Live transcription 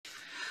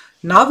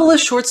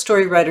Novelists, short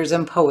story writers,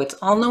 and poets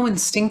all know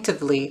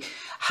instinctively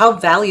how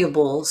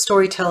valuable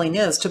storytelling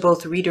is to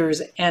both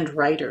readers and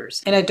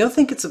writers. And I don't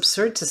think it's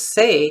absurd to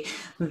say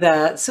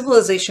that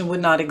civilization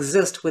would not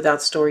exist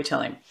without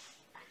storytelling.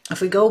 If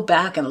we go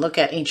back and look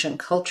at ancient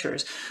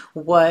cultures,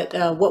 what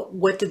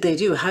did they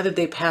do? How did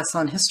they pass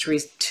on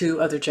histories to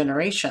other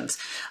generations?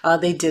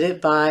 They did it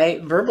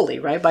by verbally,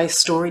 right? By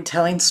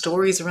telling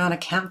stories around a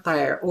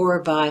campfire,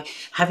 or by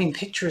having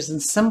pictures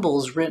and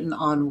symbols written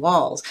on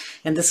walls.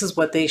 And this is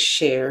what they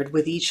shared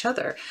with each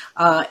other.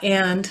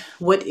 And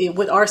what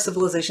are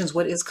civilizations?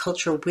 What is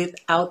culture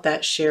without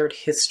that shared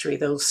history?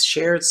 Those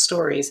shared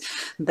stories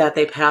that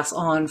they pass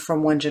on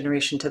from one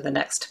generation to the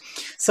next.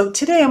 So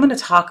today I'm going to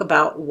talk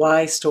about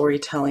why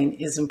storytelling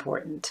is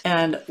important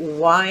and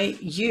why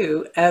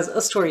you, as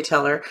a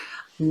storyteller,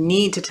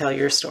 need to tell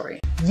your story.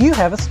 You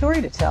have a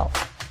story to tell,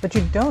 but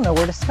you don't know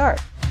where to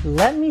start.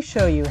 Let me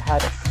show you how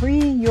to free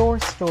your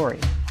story.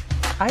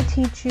 I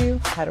teach you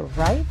how to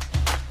write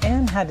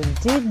and how to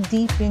dig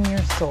deep in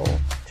your soul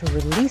to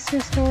release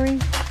your story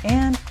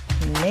and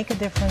make a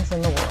difference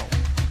in the world.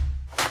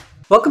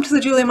 Welcome to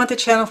the Julia Amante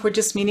channel. If we're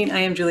just meeting, I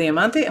am Julia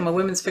Amante. I'm a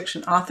women's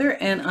fiction author,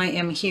 and I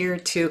am here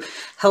to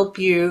help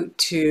you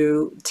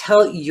to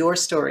tell your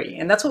story.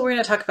 And that's what we're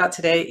going to talk about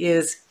today,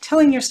 is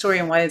telling your story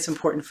and why it's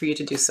important for you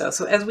to do so.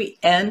 So as we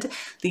end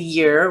the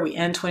year, we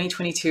end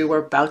 2022,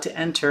 we're about to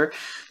enter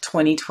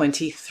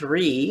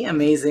 2023.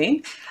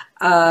 Amazing.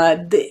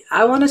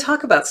 I want to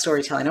talk about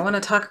storytelling. I want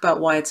to talk about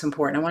why it's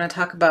important. I want to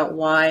talk about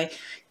why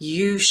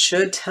you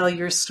should tell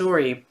your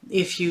story.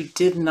 If you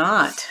did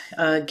not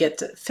get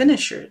to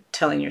finish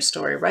telling your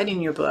story,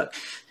 writing your book,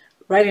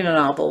 writing a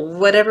novel,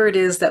 whatever it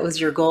is that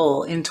was your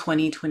goal in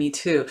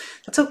 2022,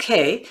 that's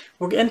okay.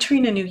 We're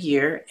entering a new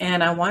year,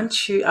 and I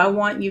want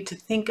you to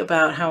think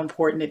about how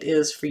important it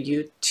is for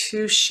you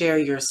to share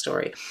your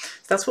story.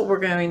 That's what we're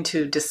going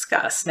to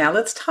discuss. Now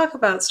let's talk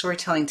about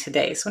storytelling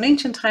today. So in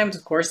ancient times,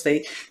 of course,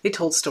 they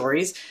told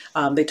stories,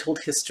 they told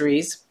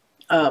histories.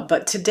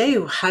 But today,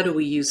 how do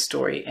we use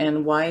story,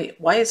 and why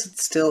is it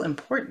still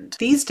important?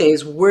 These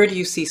days, where do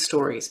you see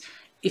stories?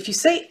 If you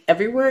say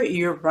everywhere,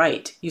 you're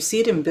right. You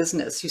see it in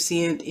business, you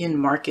see it in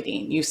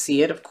marketing, you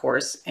see it, of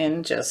course,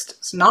 in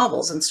just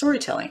novels and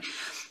storytelling.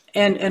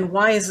 And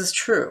why is this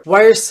true?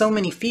 Why are so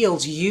many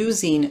fields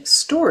using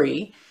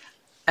story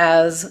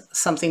as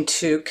something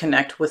to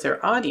connect with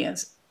their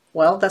audience?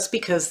 Well, that's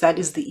because that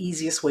is the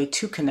easiest way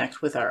to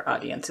connect with our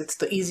audience. It's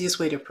the easiest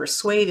way to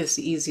persuade. It's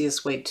the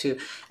easiest way to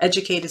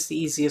educate. It's the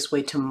easiest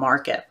way to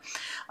market.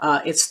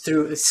 It's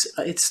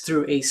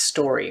through a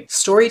story.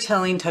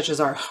 Storytelling touches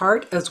our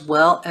heart as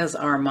well as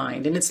our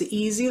mind, and it's the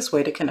easiest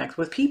way to connect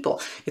with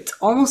people. It's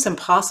almost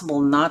impossible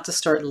not to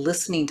start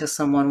listening to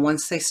someone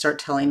once they start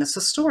telling us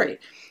a story.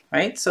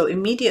 Right? So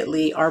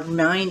immediately our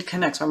mind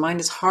connects. Our mind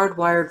is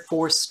hardwired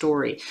for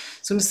story.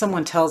 As soon as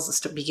someone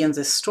begins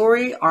a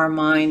story, our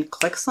mind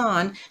clicks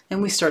on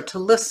and we start to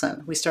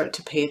listen. We start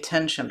to pay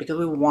attention because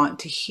we want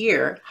to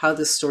hear how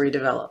this story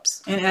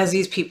develops. And as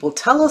these people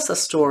tell us a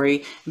story,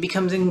 it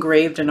becomes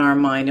engraved in our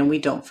mind and we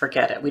don't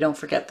forget it. We don't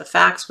forget the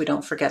facts. We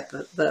don't forget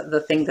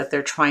the thing that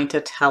they're trying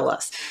to tell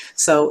us.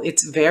 So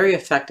it's very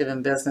effective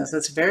in business.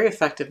 It's very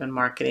effective in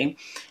marketing.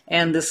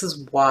 And this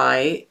is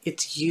why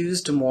it's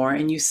used more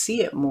and you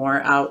see it more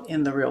out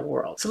in the real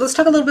world. So let's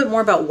talk a little bit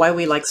more about why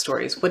we like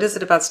stories. What is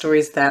it about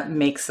stories that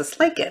makes us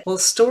like it? Well,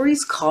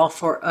 stories call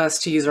for us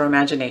to use our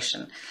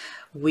imagination.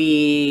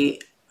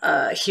 We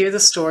hear the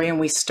story and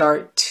we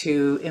start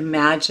to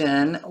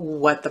imagine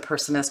what the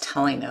person is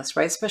telling us,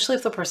 right? Especially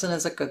if the person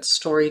is a good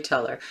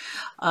storyteller.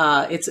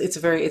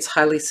 It's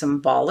highly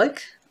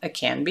symbolic. It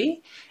can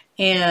be.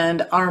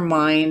 And our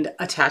mind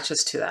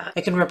attaches to that.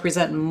 It can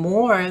represent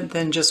more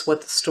than just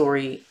what the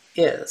story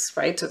is,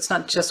 right? So it's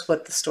not just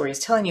what the story is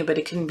telling you, but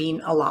it can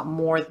mean a lot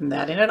more than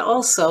that. And it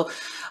also,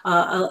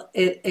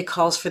 it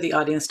calls for the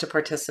audience to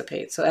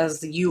participate. So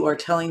as you are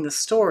telling the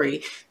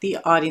story, the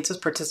audience is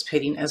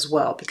participating as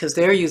well because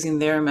they're using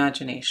their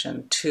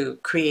imagination to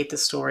create the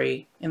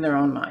story in their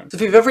own mind. So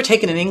if you've ever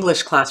taken an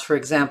English class, for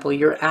example,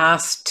 you're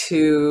asked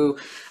to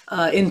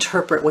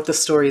interpret what the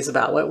story is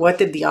about. What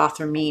did the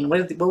author mean?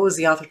 What was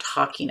the author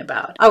talking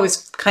about? I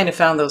always kind of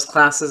found those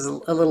classes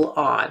a little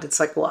odd. It's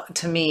like, well,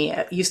 to me,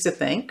 I used to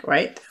think,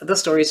 right, the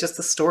story is just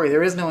the story.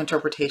 There is no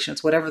interpretation.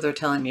 It's whatever they're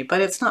telling me.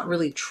 But it's not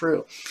really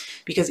true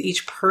because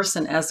each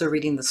person, as they're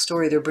reading the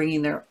story, they're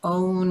bringing their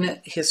own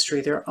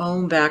history, their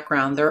own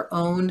background, their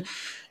own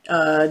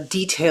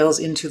details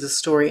into the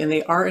story, and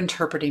they are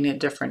interpreting it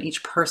different.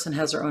 Each person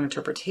has their own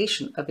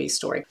interpretation of a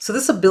story. So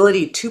this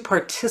ability to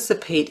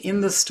participate in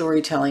the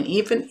storytelling,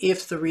 even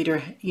if the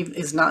reader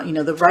is not,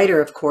 the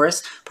writer, of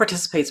course,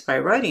 participates by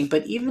writing,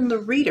 but even the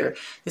reader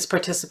is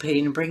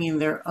participating and bringing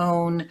their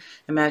own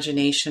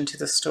imagination to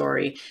the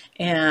story.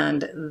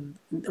 And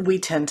we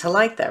tend to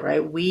like that,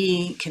 right?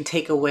 We can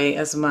take away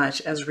as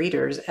much as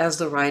readers as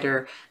the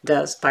writer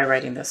does by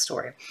writing this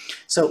story.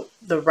 So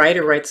the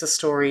writer writes a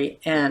story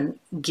and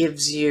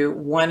gives you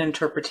one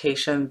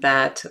interpretation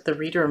that the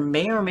reader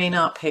may or may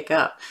not pick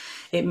up.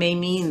 It may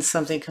mean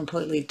something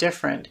completely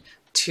different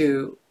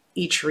to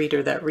each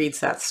reader that reads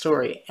that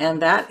story.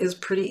 And that is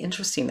pretty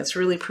interesting. It's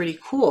really pretty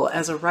cool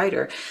as a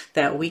writer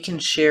that we can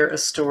share a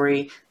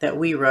story that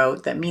we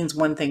wrote that means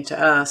one thing to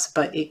us,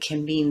 but it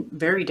can mean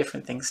very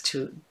different things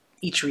to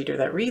each reader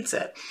that reads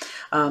it.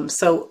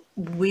 So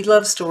we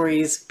love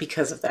stories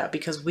because of that,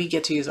 because we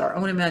get to use our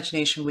own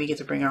imagination, we get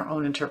to bring our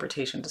own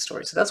interpretation to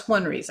stories. So that's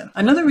one reason.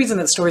 Another reason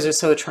that stories are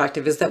so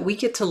attractive is that we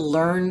get to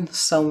learn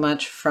so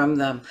much from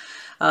them.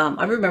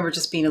 I remember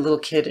just being a little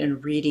kid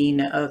and reading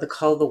The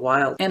Call of the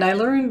Wild, and I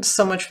learned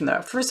so much from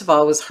that. First of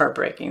all, it was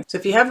heartbreaking. So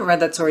if you haven't read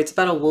that story, it's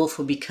about a wolf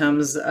who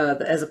becomes,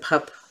 as a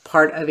pup,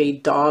 part of a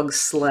dog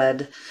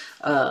sled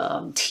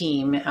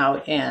team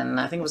out in,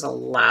 I think it was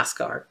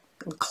Alaska or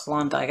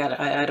Klondike.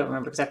 I don't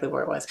remember exactly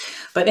where it was,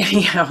 but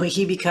anyhow,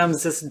 he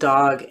becomes this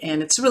dog,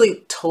 and it's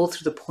really told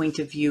through the point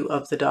of view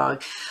of the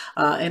dog,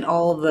 and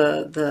all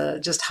the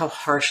just how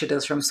harsh it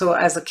is for him. So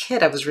as a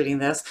kid, I was reading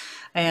this,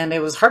 and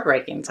it was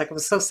heartbreaking. It's like, it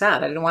was so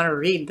sad. I didn't want to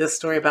read this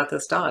story about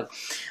this dog,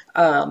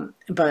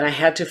 but I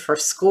had to for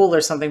school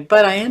or something.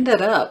 But I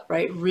ended up,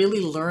 right, really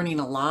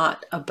learning a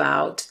lot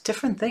about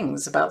different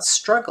things, about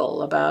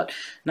struggle, about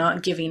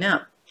not giving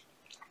up,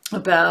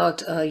 about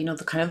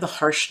the kind of the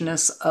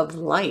harshness of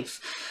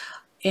life.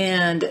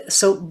 And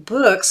so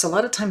books, a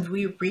lot of times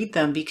we read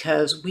them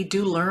because we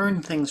do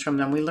learn things from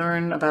them. We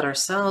learn about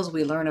ourselves,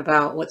 we learn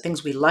about what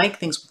things we like,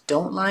 things we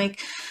don't like,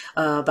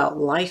 about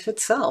life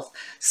itself.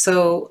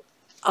 So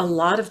a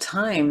lot of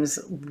times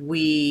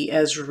we,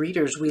 as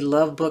readers, we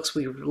love books,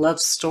 we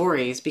love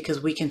stories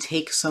because we can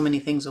take so many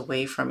things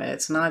away from it.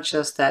 It's not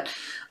just that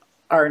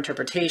our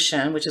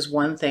interpretation, which is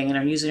one thing, and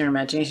our using our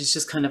imagination is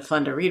just kind of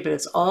fun to read, but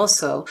it's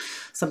also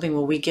something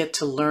where we get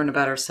to learn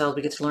about ourselves,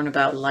 we get to learn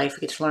about life,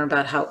 we get to learn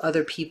about how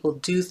other people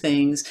do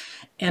things,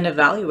 and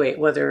evaluate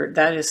whether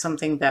that is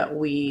something that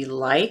we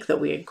like,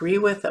 that we agree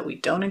with, that we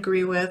don't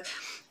agree with.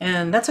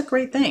 And that's a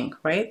great thing,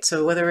 right?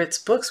 So whether it's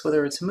books,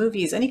 whether it's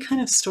movies, any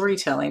kind of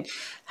storytelling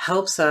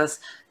helps us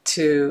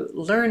to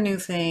learn new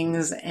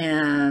things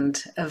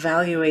and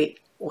evaluate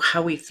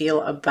how we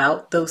feel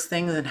about those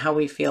things and how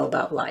we feel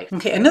about life.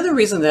 Okay, another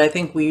reason that I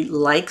think we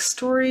like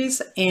stories,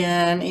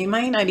 and it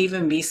might not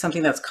even be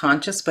something that's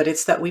conscious, but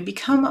it's that we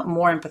become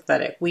more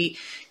empathetic. We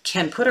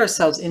can put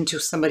ourselves into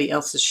somebody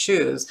else's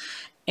shoes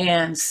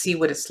and see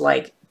what it's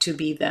like to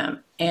be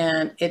them.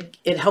 And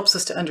it helps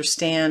us to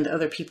understand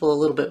other people a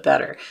little bit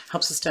better,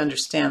 helps us to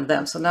understand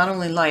them. So not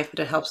only life,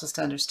 but it helps us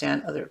to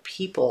understand other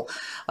people.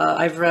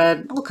 I've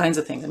read all kinds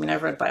of things. I mean,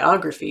 I've read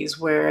biographies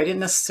where I didn't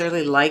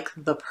necessarily like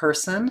the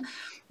person,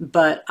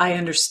 but I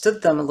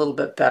understood them a little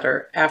bit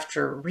better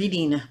after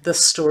reading the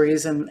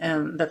stories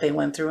and that they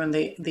went through, and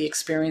the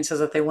experiences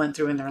that they went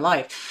through in their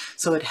life.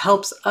 So it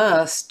helps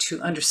us to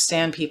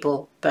understand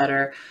people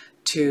better,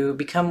 to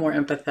become more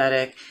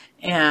empathetic,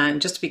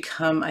 and just to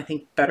become, I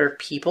think, better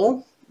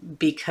people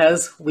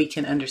because we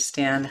can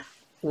understand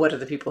what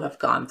other people have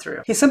gone through.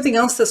 Okay, something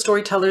else that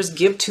storytellers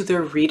give to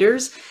their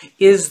readers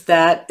is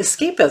that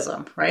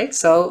escapism, right?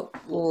 So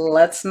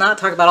let's not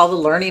talk about all the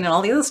learning and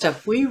all the other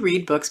stuff. We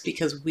read books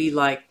because we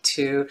like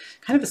to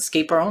kind of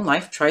escape our own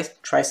life,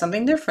 try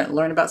something different,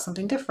 learn about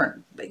something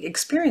different,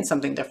 experience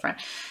something different.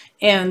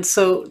 And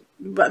so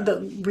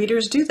the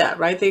readers do that,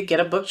 right? They get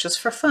a book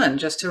just for fun,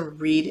 just to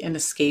read and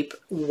escape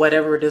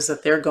whatever it is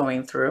that they're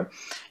going through,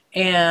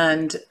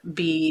 and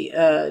be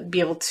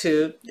able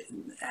to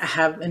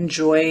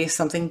enjoy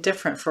something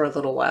different for a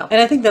little while.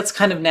 And I think that's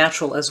kind of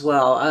natural as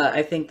well.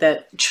 I think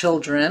that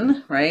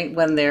children, right,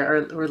 when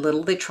they're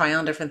little, they try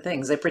on different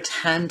things. They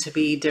pretend to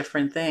be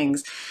different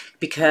things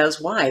because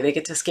why? They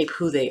get to escape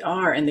who they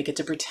are, and they get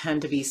to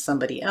pretend to be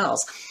somebody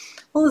else.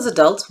 Well, as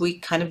adults, we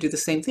kind of do the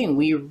same thing.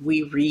 We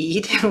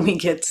read and we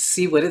get to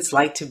see what it's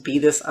like to be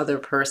this other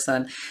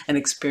person and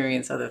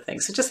experience other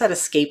things. So just that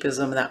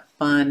escapism, that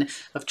fun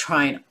of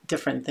trying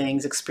different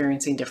things,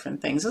 experiencing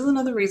different things is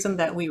another reason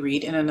that we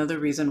read, and another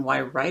reason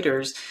why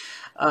writers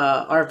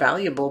are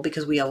valuable,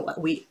 because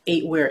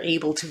we're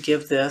able to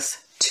give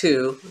this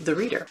to the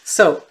reader.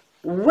 So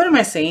what am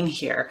I saying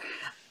here?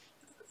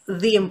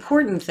 The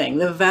important thing,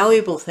 the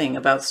valuable thing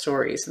about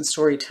stories and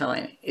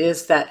storytelling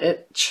is that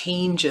it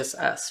changes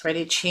us, right?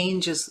 It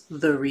changes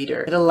the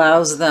reader. It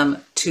allows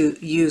them to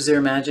use their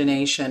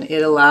imagination.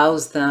 It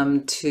allows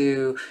them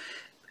to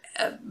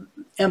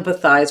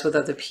empathize with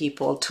other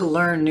people, to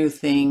learn new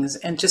things,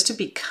 and just to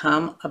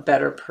become a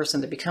better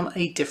person, to become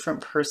a different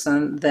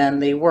person than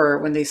they were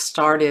when they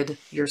started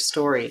your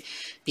story.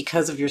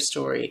 Because of your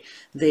story,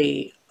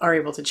 they are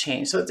able to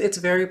change. So it's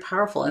very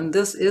powerful. And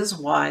this is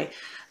why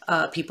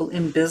people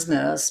in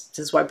business, this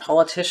is why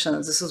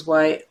politicians, this is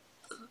why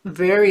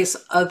various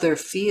other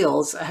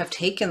fields have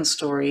taken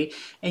story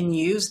and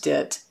used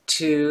it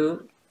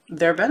to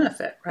their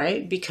benefit,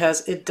 right?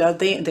 Because it does,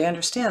 they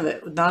understand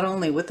that not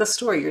only with the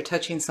story you're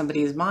touching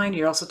somebody's mind,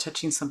 you're also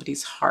touching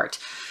somebody's heart,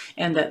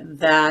 and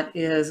that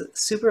is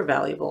super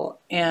valuable.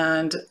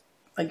 And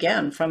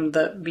again, from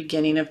the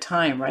beginning of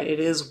time, right?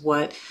 It is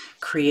what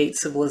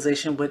creates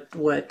civilization,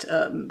 what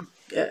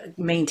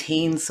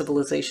maintains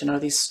civilization are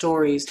these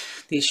stories,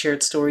 these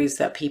shared stories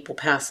that people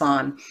pass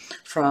on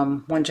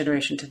from one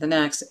generation to the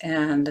next.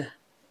 And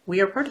we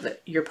are part of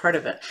it. You're part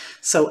of it.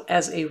 So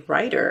as a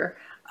writer,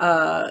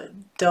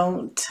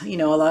 don't,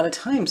 a lot of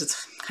times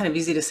it's kind of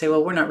easy to say,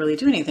 well, we're not really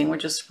doing anything. We're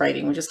just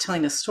writing. We're just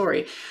telling a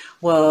story.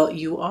 Well,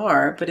 you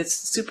are, but it's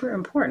super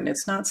important.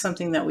 It's not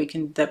something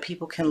that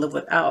people can live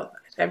without.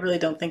 I really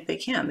don't think they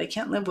can. They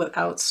can't live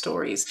without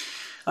stories.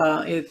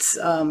 It's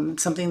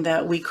something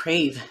that we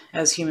crave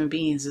as human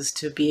beings, is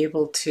to be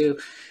able to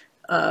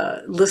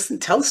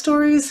tell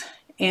stories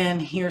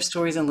and hear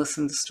stories and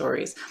listen to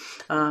stories.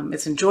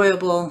 It's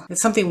enjoyable.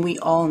 It's something we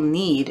all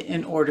need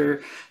in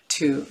order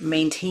to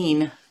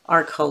maintain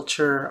our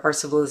culture, our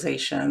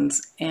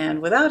civilizations.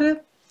 And without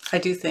it, I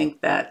do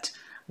think that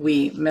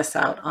we miss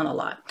out on a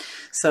lot.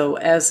 So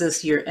as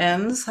this year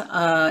ends,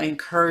 I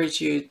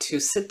encourage you to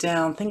sit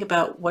down, think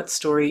about what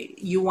story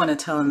you want to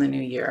tell in the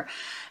new year,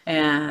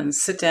 and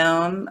sit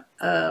down,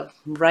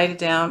 write it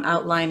down,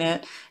 outline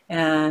it,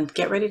 and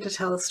get ready to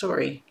tell a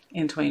story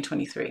in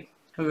 2023.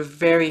 Have a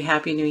very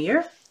happy new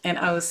year, and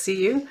I will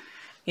see you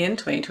in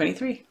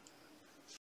 2023.